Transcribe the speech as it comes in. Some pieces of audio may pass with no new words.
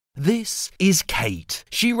This is Kate.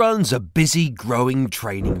 She runs a busy, growing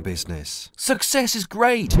training business. Success is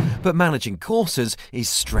great, but managing courses is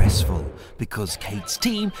stressful because Kate's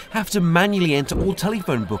team have to manually enter all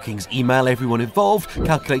telephone bookings, email everyone involved,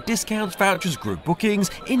 calculate discounts, vouchers, group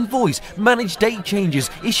bookings, invoice, manage date changes,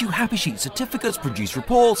 issue happy sheets, certificates, produce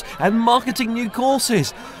reports, and marketing new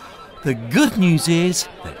courses. The good news is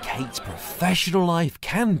that Kate's professional life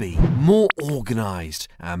can be more organised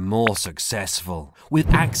and more successful. With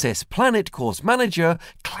accessplanit Course Manager,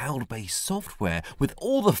 cloud-based software with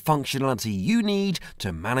all the functionality you need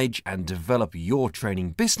to manage and develop your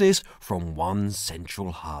training business from one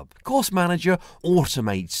central hub. Course Manager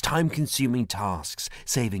automates time-consuming tasks,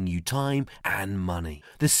 saving you time and money.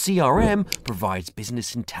 The CRM provides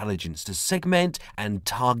business intelligence to segment and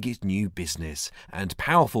target new business, and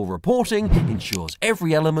powerful reporting ensures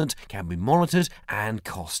every element can be monitored and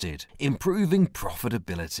costed, improving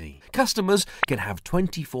profitability. Customers can have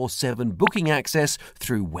 24/7 booking access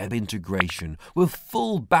through web integration with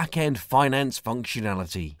full back-end finance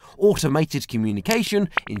functionality. Automated communication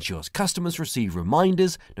ensures customers receive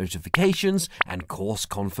reminders, notifications, and course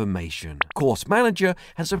confirmation. Course Manager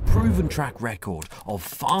has a proven track record of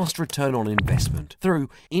fast return on investment through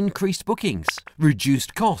increased bookings,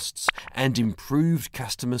 reduced costs, and improved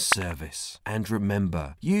customer service. And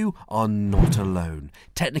remember, you are not alone.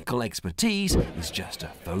 Technical expertise is just a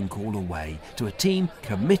phone call away to a team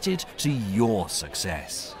committed to your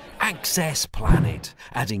success. accessplanit,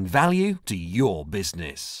 adding value to your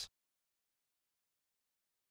business.